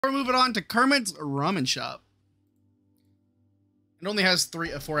We're moving on to Kermit's Ramen Shop. It only has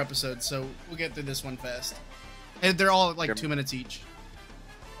 4 episodes, so we'll get through this one fast. And they're all like 2 minutes each.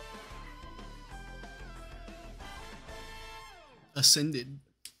 Ascended.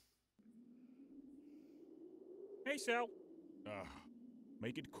 Hey, Sal.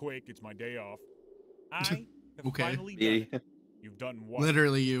 Make it quick. It's my day off. I have finally done it. You've done what?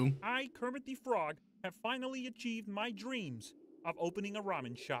 Literally you. I, Kermit the Frog, have finally achieved my dreams of opening a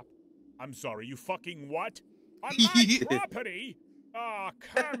ramen shop. I'm sorry, you fucking what? On my property?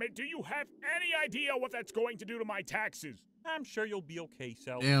 Kermit, do you have any idea what that's going to do to my taxes? I'm sure you'll be okay,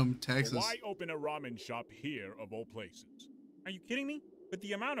 Sal. Damn, taxes. So why open a ramen shop here, of all places? Are you kidding me? With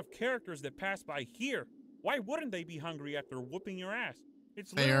the amount of characters that pass by here, why wouldn't they be hungry after whooping your ass?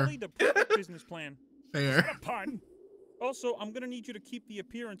 It's literally the perfect business plan. Fair. Is that a pun? Also, I'm gonna need you to keep the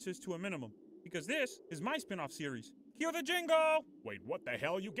appearances to a minimum, because this is my spin-off series. Cue the jingle! Wait, what the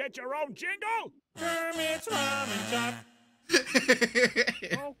hell? You get your own jingle? Kermit's Ramen Shop.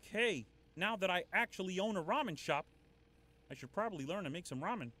 Okay, now that I actually own a ramen shop, I should probably learn to make some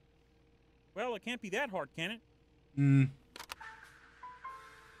ramen. Well, it can't be that hard, can it?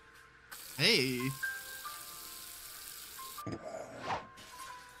 Hey.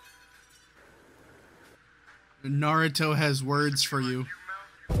 Naruto has words for you.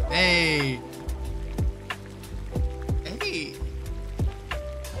 Hey. Hey.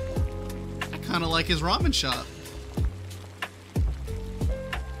 I kind of like his ramen shop.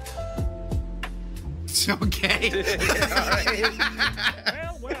 It's okay.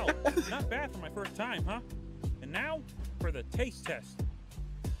 Well, not bad for my first time, huh? And now for the taste test.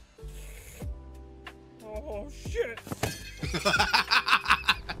 Oh, shit.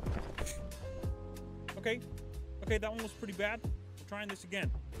 Okay, that one was pretty bad. We're trying this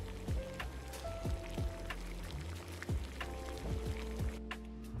again.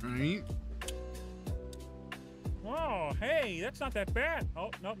 Right. Oh, hey, that's not that bad.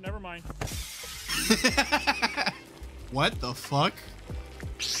 Oh, nope, never mind. What the fuck?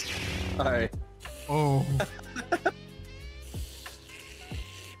 Hi. Oh.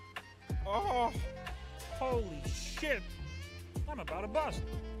 Oh, holy shit. I'm about to bust.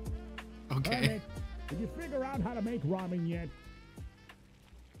 Okay. Did you figure out how to make ramen yet?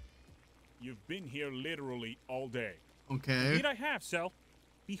 You've been here literally all day. Okay. Indeed I have, Sel.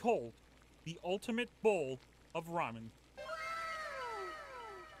 Behold, the ultimate bowl of ramen.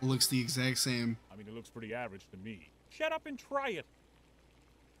 Looks the exact same. I mean, it looks pretty average to me. Shut up and try it.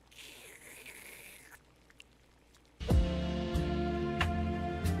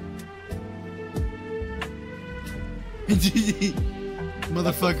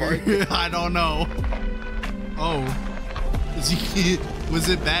 Motherfucker. I don't know. Oh. Is he, was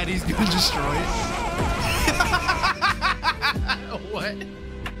it bad? He's gonna destroy it? What?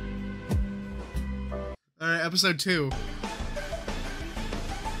 Alright, episode 2.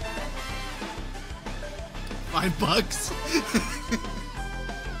 $5?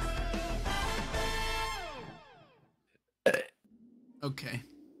 Okay.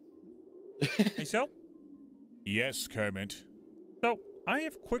 Hey, Sel? Yes, Kermit. So, I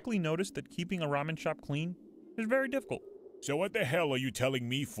have quickly noticed that keeping a ramen shop clean is very difficult. So what the hell are you telling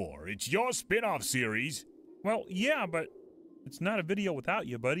me for? It's your spin-off series. Well, yeah, but it's not a video without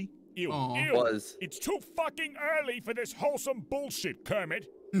you, buddy. Ew, ew. It's too fucking early for this wholesome bullshit, Kermit.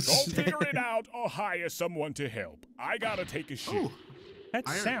 Go figure it out or hire someone to help. I gotta take a shit. Ooh, that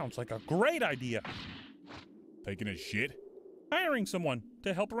sounds like a great idea. Taking a shit? Hiring someone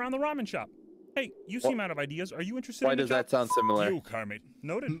to help around the ramen shop. Hey, you seem out of ideas. Are you interested in Why does that sound similar? You, Kermit.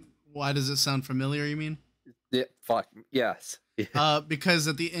 Noted. Why does it sound familiar, you mean? Yeah, fuck. Yes. Because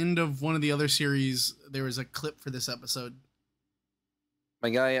at the end of one of the other series, there was a clip for this episode. My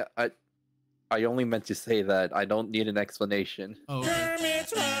guy, I only meant to say that. I don't need an explanation. Oh, okay.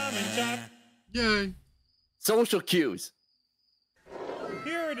 Kermit's Ramen Shop. Yay. Social cues.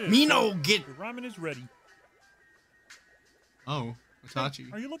 Here it is. Mino, get... Your ramen is ready. Oh, Itachi.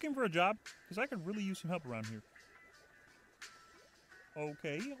 Hey, are you looking for a job? Because I could really use some help around here.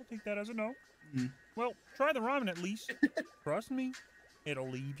 Okay, I'll take that as a no. Well, try the ramen at least. Trust me, it'll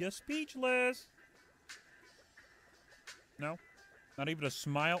leave you speechless. No? Not even a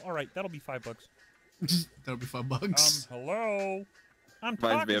smile? Alright, that'll be $5. That'll be $5. Reminds Hello? I'm me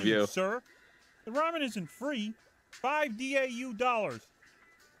talking of to you, you. sir. The ramen isn't free. 5 DAU dollars.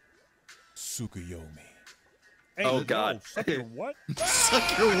 Tsukuyomi. Hey, oh, God. Suck your what?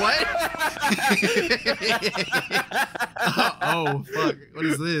 Suck your what? Oh, fuck. What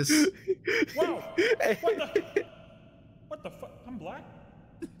is this? Wow. What the fuck? I'm black?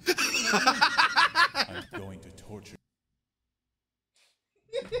 I'm going to torture.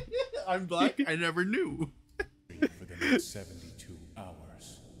 I'm black. I never knew. For the next 72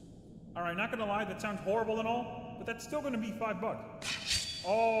 hours. All right, not gonna lie, that sounds horrible and all, but that's still gonna be $5.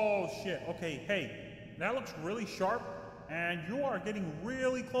 Oh shit. Okay, hey, that looks really sharp, and you are getting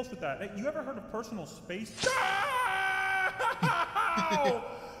really close with that. Hey, you ever heard of personal space? Ow!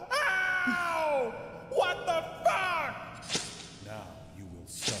 Ow! What the fuck? Now you will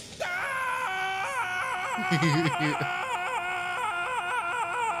suffer.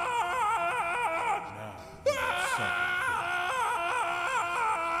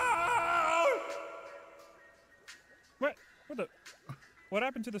 What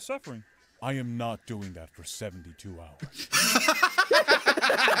happened to the suffering? I am not doing that for 72 hours.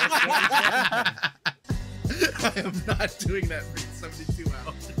 I am not doing that for 72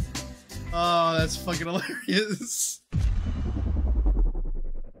 hours. Oh, that's fucking hilarious.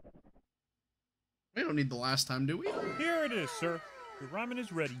 We don't need the last time, do we? Here it is, sir. Your ramen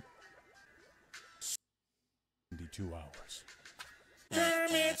is ready. 72 hours.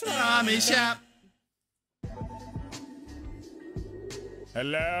 Kermit's Ramen shop.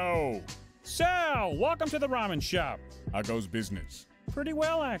 Hello. Sal, welcome to the ramen shop. How goes business? Pretty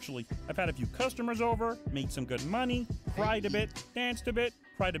well, actually. I've had a few customers over, made some good money, cried a bit, danced a bit,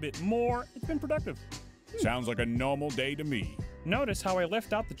 cried a bit more. It's been productive. Sounds like a normal day to me. Notice how I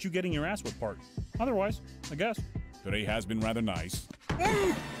left out the you getting your ass whipped part. Otherwise, I guess. Today has been rather nice.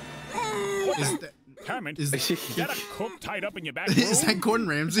 Is that, Kermit, is, is that a cook tied up in your back room? is that Gordon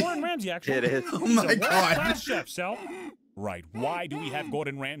Ramsay? Gordon Ramsay, actually. It is. Oh my He's a god. world-class chef, Sal. Right. Why do we have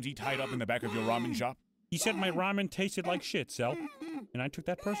Gordon Ramsay tied up in the back of your ramen shop? He said my ramen tasted like shit, Sal. And I took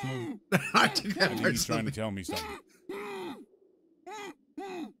that personally. I took that I think he's trying to personally. tell me something.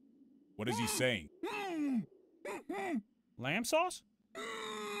 What is he saying? Lamb sauce?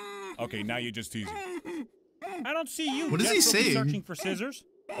 Okay, now you're just teasing. I don't see you What is he desperately saying? searching for scissors.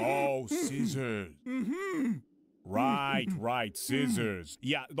 Oh, scissors. Right, scissors.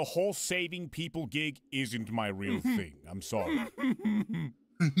 Yeah, the whole saving people gig isn't my real thing. I'm sorry.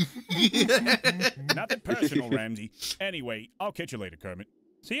 Nothing personal, Ramsay. Anyway, I'll catch you later, Kermit.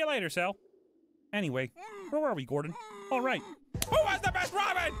 See you later, Sal. Anyway, where were we, Gordon? All right. Who has the best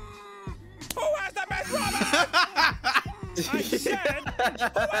ramen? Who has the best ramen? I said, Who has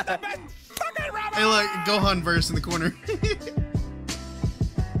the best fucking ramen? Hey, look, Gohan verse in the corner.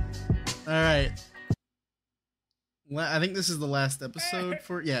 All right. I think this is the last episode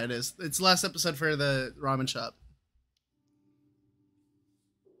for. Yeah, it is. It's the last episode for the ramen shop.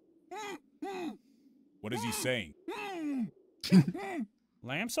 What is he saying?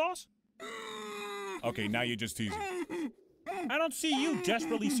 lamb sauce? Okay, now you're just teasing. I don't see you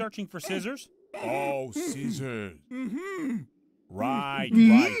desperately searching for scissors. Oh, scissors. Right,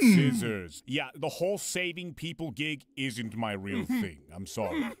 scissors. Yeah, the whole saving people gig isn't my real thing. I'm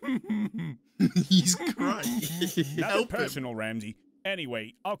sorry. He's crying. Nothing Help him. personal, Ramsay.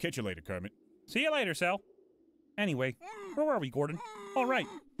 Anyway, I'll catch you later, Kermit. See you later, Sal. Anyway, where were we, Gordon? All right.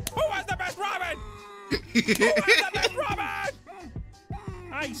 Who has the best ramen? Who has the best ramen?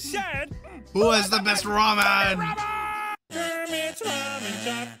 I said, Who has the best ramen? Kermit's Ramen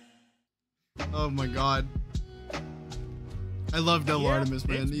Shop. Oh my god. I love Del Artemis,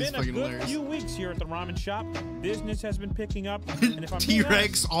 man. It's He's been a fucking good hilarious. few weeks here at the ramen shop. Business has been picking up, and if I'm being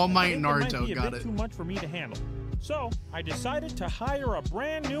T-Rex, honest, All Might, I think it might Naruto, be a got bit it. too much for me to handle. So I decided to hire a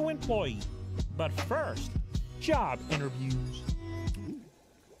brand new employee. But first, job interviews.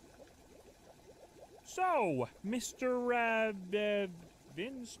 So, Mr.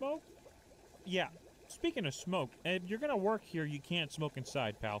 Vinsmoke? Yeah. Speaking of smoke, if you're gonna work here, you can't smoke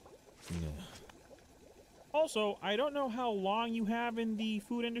inside, pal. Also, I don't know how long you have in the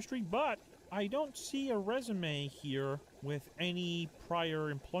food industry, but I don't see a resume here with any prior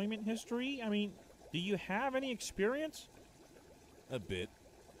employment history. I mean, do you have any experience? A bit.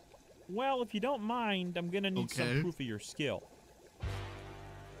 Well, if you don't mind, I'm gonna need Okay. some proof of your skill.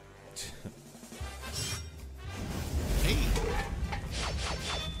 Hey.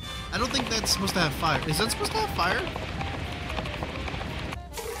 I don't think that's supposed to have fire. Is that supposed to have fire?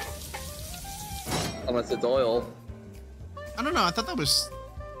 Unless it's oil. I don't know. I thought that was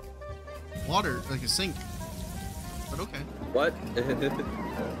water, like a sink. But okay. What?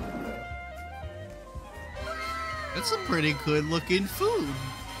 That's a pretty good looking food.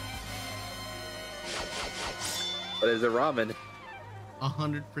 What is it, ramen?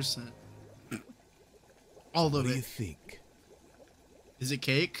 100%. All of it. think? Is it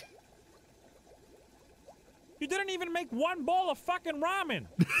cake? You didn't even make one bowl of fucking ramen!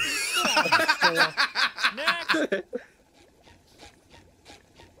 Get out of the store. Next!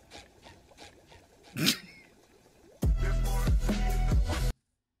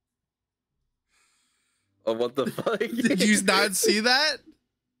 Oh, what the fuck? Did you not see that?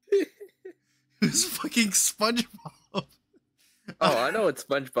 It was fucking SpongeBob. Oh, I know it's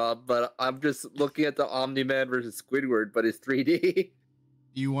SpongeBob, but I'm just looking at the Omni-Man versus Squidward, but it's 3D.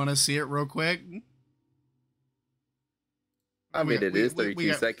 You want to see it real quick? I mean, it is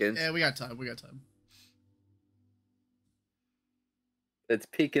 32 got, seconds. Yeah, we got time. We got time. It's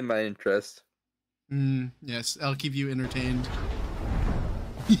piquing my interest. Yes, I'll keep you entertained.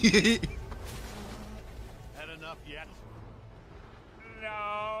 Had enough yet?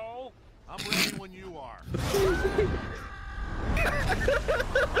 No. I'm ready when you are.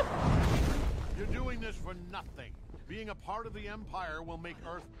 You're doing this for nothing. Being a part of the Empire will make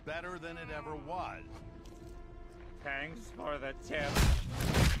Earth better than it ever was. Thanks for the tip.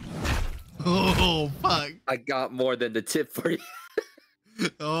 Oh, fuck. I got more than the tip for you.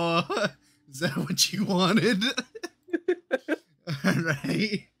 Oh, is that what you wanted? All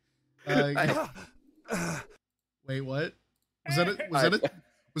right. Wait, what? Was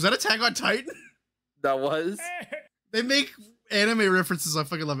that Attack on Titan? That was? They make anime references. I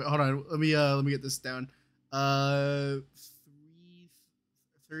fucking love it. Hold on. Let me get this down. 33,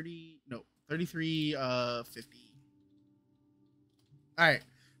 50. All right.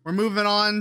 We're moving on